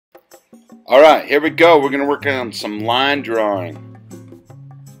Alright, here we go. We're going to work on some line drawing.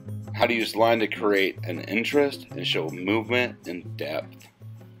 How to use line to create an interest and show movement and depth.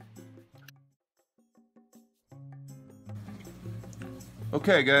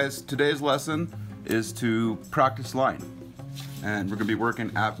 Okay guys, today's lesson is to practice line. And we're going to be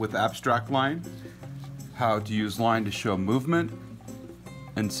working with abstract line, how to use line to show movement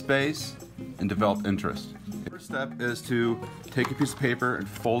and space and develop interest. The first step is to take a piece of paper and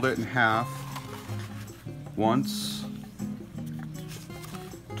fold it in half once,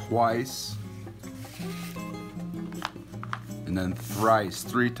 twice, and then thrice,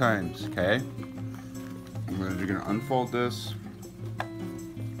 3 times, okay? You're going to unfold this.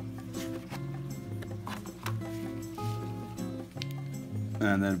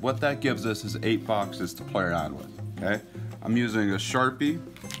 And then what that gives us is 8 boxes to play around with, okay? I'm using a Sharpie,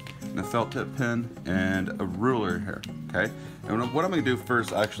 and a felt tip pen, and a ruler here, okay? And what I'm going to do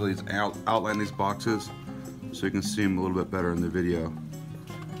first actually is outline these boxes so you can see them a little bit better in the video.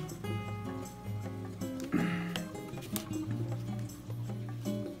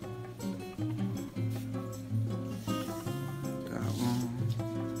 That one,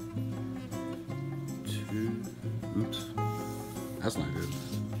 2, oops, that's not good.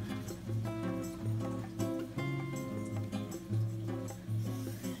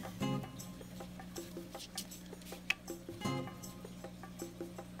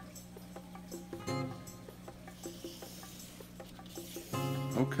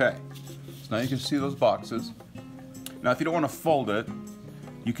 Okay, so now you can see those boxes. Now if you don't want to fold it,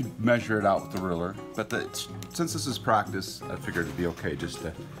 you could measure it out with the ruler, but since this is practice, I figured it'd be okay just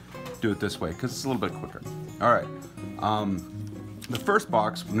to do it this way, because it's a little bit quicker. Alright, the first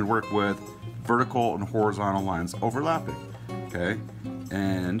box, we're going to work with vertical and horizontal lines overlapping, okay?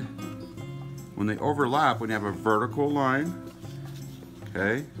 And when they overlap, when you have a vertical line,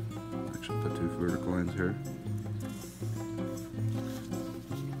 okay, actually put 2 vertical lines here.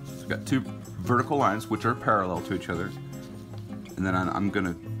 Got 2 vertical lines which are parallel to each other, and then I'm going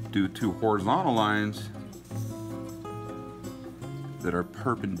to do 2 horizontal lines that are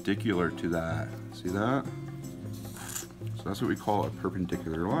perpendicular to that. See that? So that's what we call a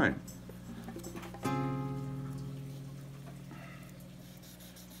perpendicular line.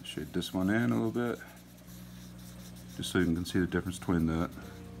 Shade this one in a little bit just so you can see the difference between that.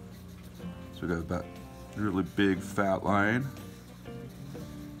 So we got that really big fat line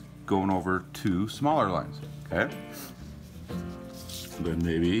going over 2 smaller lines, okay? And then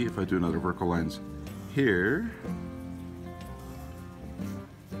maybe if I do another vertical lines here,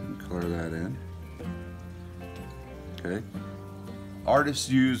 and color that in, okay? Artists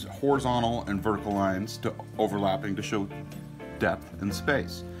use horizontal and vertical lines to overlapping to show depth and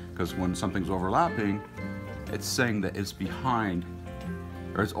space, because when something's overlapping, it's saying that it's behind,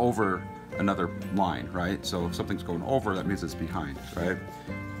 or it's over another line, right? So if something's going over, that means it's behind, right?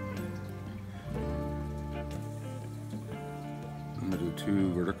 I'm going to do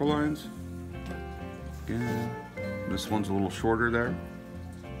 2 vertical lines. Again, this one's a little shorter there.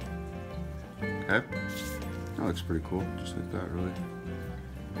 Okay, that looks pretty cool, just like that, really.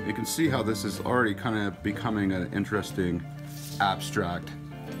 You can see how this is already kind of becoming an interesting abstract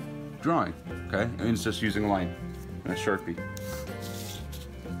drawing. Okay, I mean, it's just using a line and a Sharpie.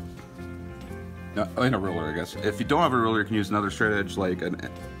 No, in a ruler, I guess. If you don't have a ruler, you can use another straight edge, like an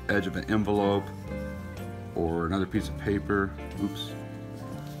edge of an envelope or another piece of paper. Oops.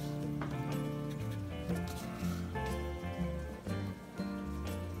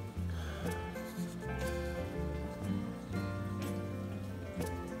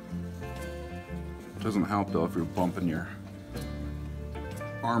 Doesn't help though if you're bumping your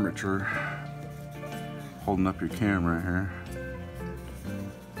armature holding up your camera here.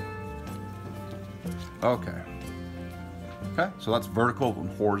 Okay. Okay, so that's vertical and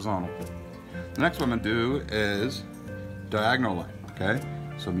horizontal. The next one I'm going to do is diagonal line, okay?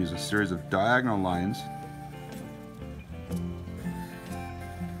 So I'm using a series of diagonal lines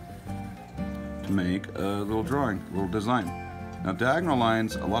to make a little drawing, a little design. Now diagonal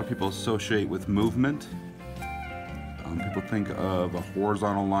lines, a lot of people associate with movement. People think of a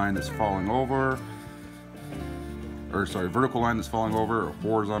horizontal line that's falling over, or sorry, vertical line that's falling over, or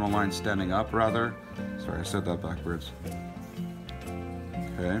horizontal line standing up rather. Sorry, I said that backwards.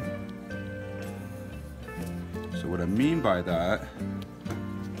 Okay. So what I mean by that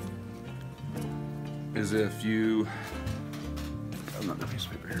is if you, another piece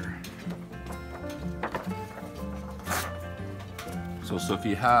of paper here. So if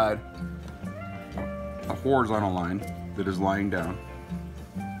you had a horizontal line that is lying down,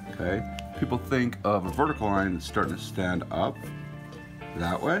 okay, people think of a vertical line that's starting to stand up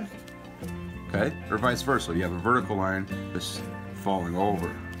that way, Okay, or vice versa. You have a vertical line that's falling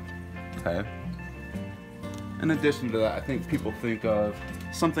over. Okay. In addition to that, I think people think of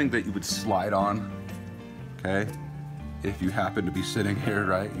something that you would slide on. Okay, if you happen to be sitting here,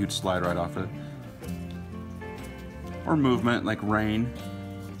 right, you'd slide right off it. Or movement, like rain,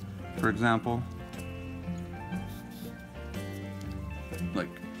 for example. Like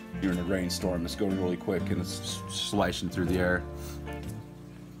you're in a rainstorm, it's going really quick and it's slicing through the air.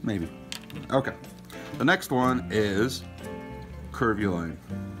 Maybe. Okay. The next one is curvy line.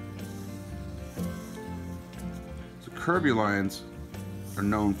 So curvy lines are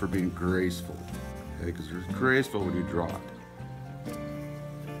known for being graceful, okay? Because they're graceful when you draw it.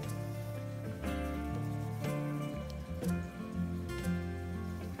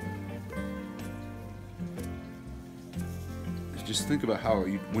 Just think about how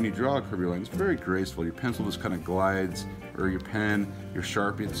when you draw a curvy line, it's very graceful. Your pencil just kind of glides, or your pen, your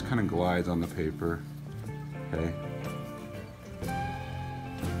Sharpie, just kind of glides on the paper. Okay.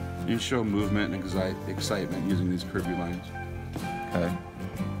 You show movement and excitement using these curvy lines. Okay.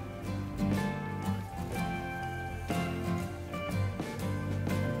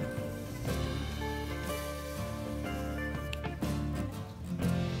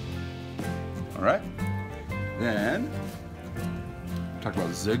 All right. Then talk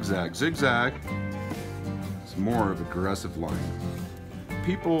about zigzag. Zigzag is more of an aggressive line.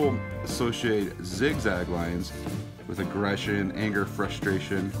 People associate zigzag lines with aggression, anger,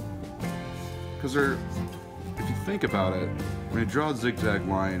 frustration, because if you think about it, when you draw a zigzag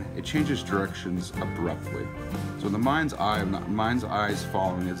line, it changes directions abruptly. So in the mind's eye is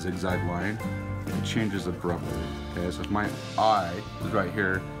following a zigzag line, it changes abruptly. Okay, so if my eye is right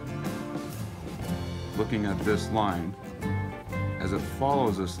here, looking at this line, as it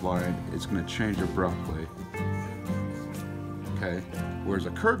follows this line, it's going to change abruptly. Okay, whereas a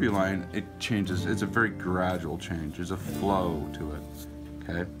curvy line, it changes. It's a very gradual change. There's a flow to it.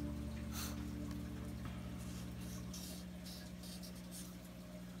 Okay.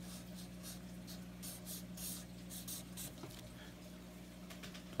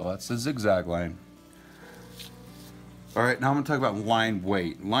 So that's the zigzag line. All right, now I'm going to talk about line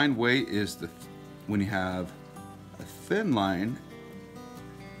weight. Line weight is when you have a thin line.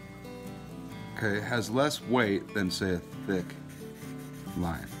 Okay, it has less weight than, say, a thick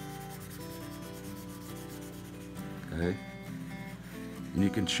line. Okay, and you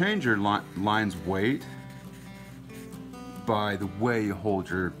can change your line's weight by the way you hold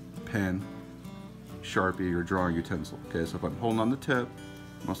your pen, Sharpie, or drawing utensil. Okay, so if I'm holding on the tip,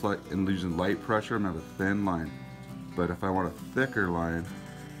 and using light pressure, I'm gonna have a thin line. But if I want a thicker line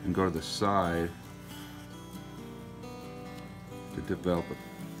and go to the side to develop a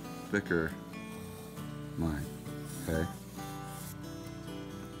thicker line, okay?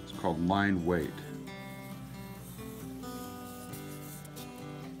 It's called line weight.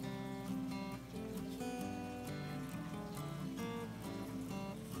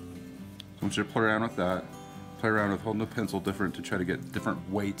 So I want you to play around with that. Play around with holding the pencil different to try to get different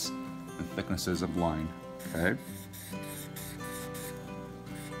weights and thicknesses of line, okay?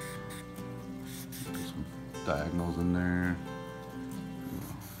 Put some diagonals in there.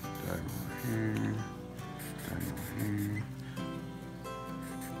 Diagonal here. Here.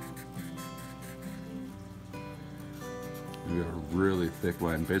 We got a really thick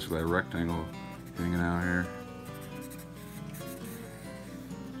line, basically a rectangle hanging out here.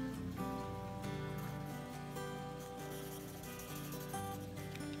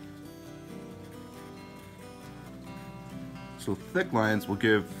 So thick lines will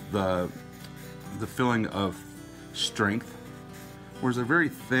give the feeling of strength, whereas a very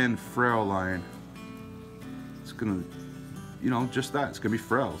thin, frail line, it's gonna, just that. It's gonna be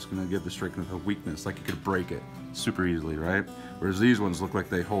frail. It's gonna give the strength of a weakness, like you could break it super easily, right? Whereas these ones look like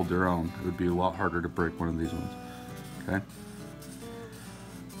they hold their own. It would be a lot harder to break one of these ones, okay?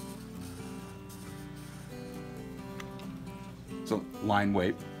 So line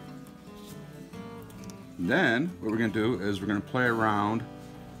weight. Then what we're going to do is we're going to play around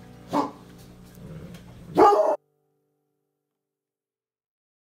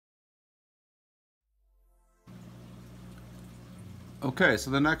Okay, so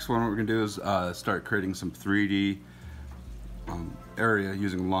the next one, what we're going to do is start creating some 3D area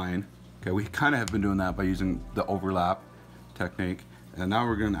using line. Okay, we kind of have been doing that by using the overlap technique, and now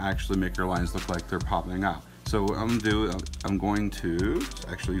we're going to actually make our lines look like they're popping out. So what I'm going to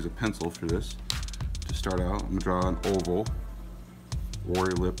actually use a pencil for this. To start out, I'm going to draw an oval or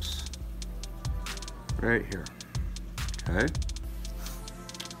ellipse right here. Okay,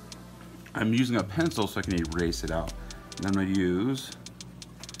 I'm using a pencil so I can erase it out. And I'm going to use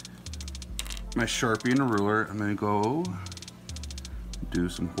my Sharpie and a ruler, I'm going to go do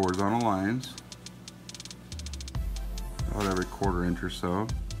some horizontal lines about every 1/4 inch or so.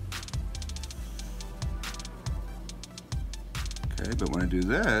 Okay, but when I do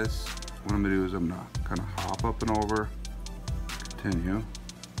this, what I'm going to do is I'm going to kind of hop up and over, continue,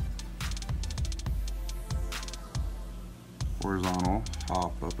 horizontal,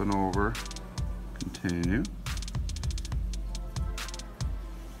 hop up and over, continue,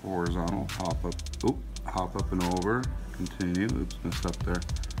 horizontal, hop up, hop up and over, continue. Oops, messed up there.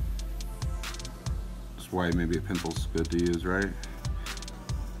 That's why maybe a pencil's good to use, right?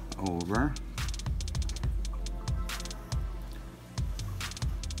 Over.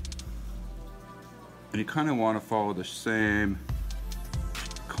 And you kind of want to follow the same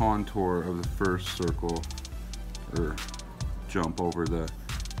contour of the first circle, or jump over the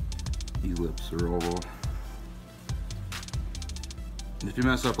ellipse or oval. If you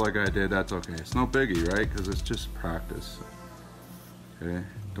mess up like I did, that's okay. It's no biggie, right? Because it's just practice. Okay?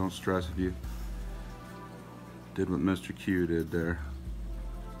 Don't stress if you did what Mr. Q did there.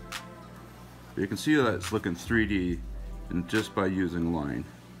 But you can see that it's looking 3D and just by using line.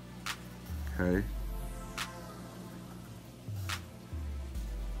 Okay?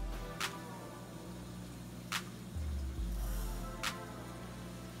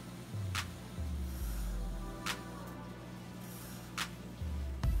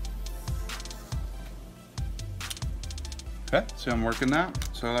 Okay, so I'm working that,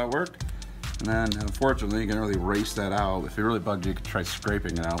 so that worked. And then unfortunately you can really erase that out. If it really bugged you, you could try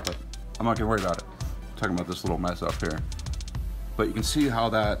scraping it out, but I'm not gonna worry about it. I'm talking about this little mess up here. But you can see how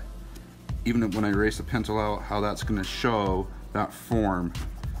that, even when I erase the pencil out, how that's gonna show that form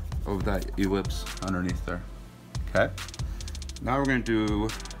of that ellipse underneath there. Okay, now we're gonna do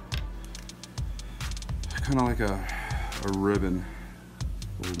kind of like a ribbon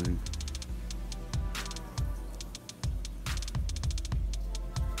folding.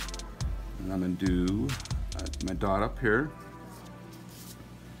 And I'm going to do my dot up here,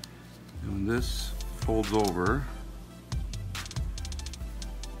 and when this folds over,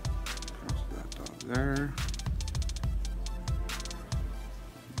 cross that dot there,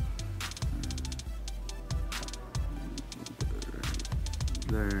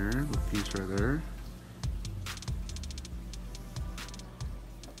 little piece right there.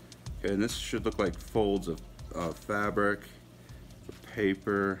 Okay, and this should look like folds of fabric,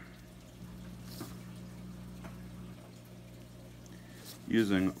 paper,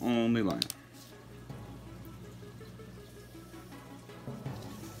 using only line.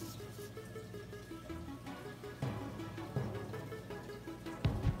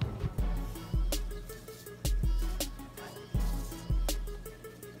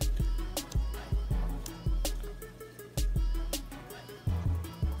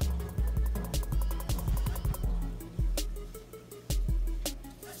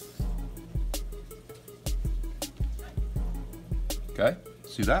 Okay,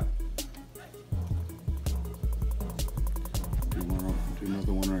 see that? Do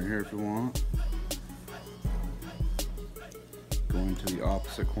another one right here if you want. Going to the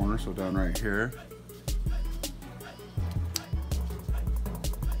opposite corner, so down right here.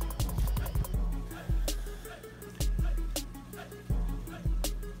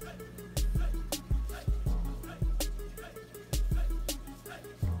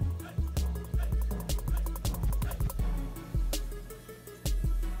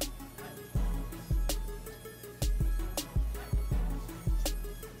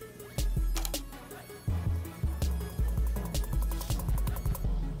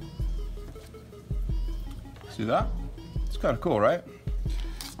 See that? It's kind of cool, right?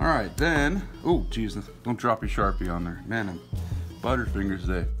 All right, then, oh, geez, don't drop your Sharpie on there. Man, I'm butterfingers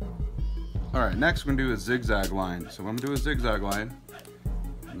today. All right, next we're gonna do a zigzag line. So I'm gonna do a zigzag line.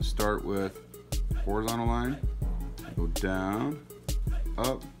 I'm gonna start with horizontal line, go down,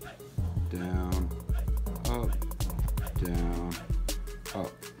 up, down, up, down,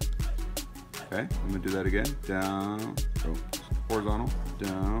 up. Okay, I'm gonna do that again. Down, go horizontal,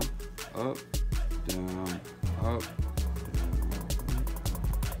 down, up, down, up, down.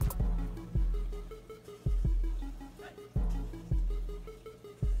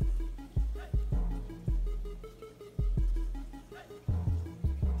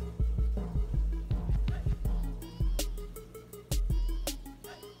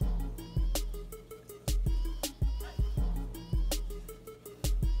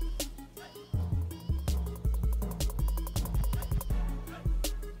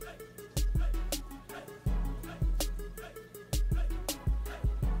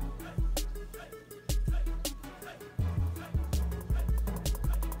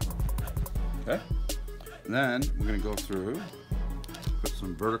 Okay. And then we're going to go through, put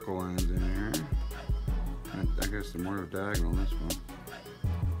some vertical lines in here. And I guess some more diagonal on this one.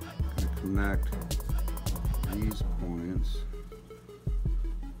 Kind of connect these points.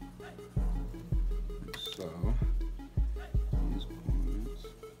 Like so. These points.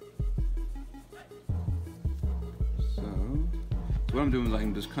 So what I'm doing is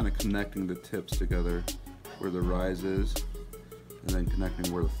I'm just kind of connecting the tips together where the rise is, and then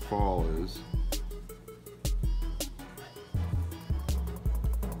connecting where the fall is.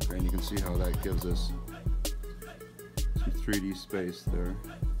 Okay, and you can see how that gives us some 3D space there.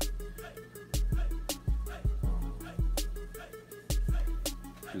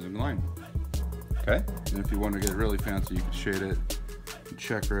 Using line. Okay, and if you want to get really fancy, you can shade it, and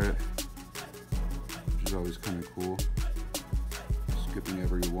checker it, which is always kind of cool. Skipping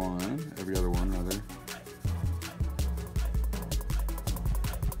every other one rather.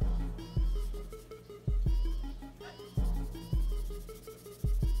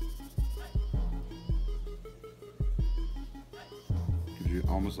 Gives you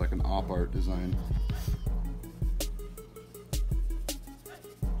almost like an op art design.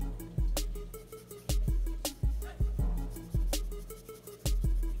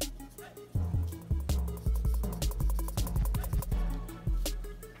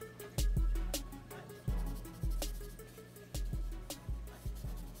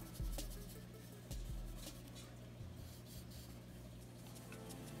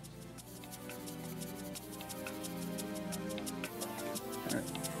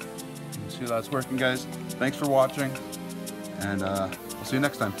 See how that's working, guys. Thanks for watching, and I'll see you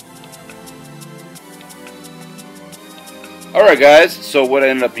next time. Alright guys, so what I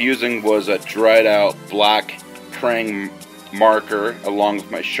ended up using was a dried out black praying marker along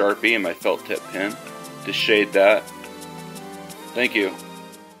with my Sharpie and my felt tip pen to shade that. Thank you.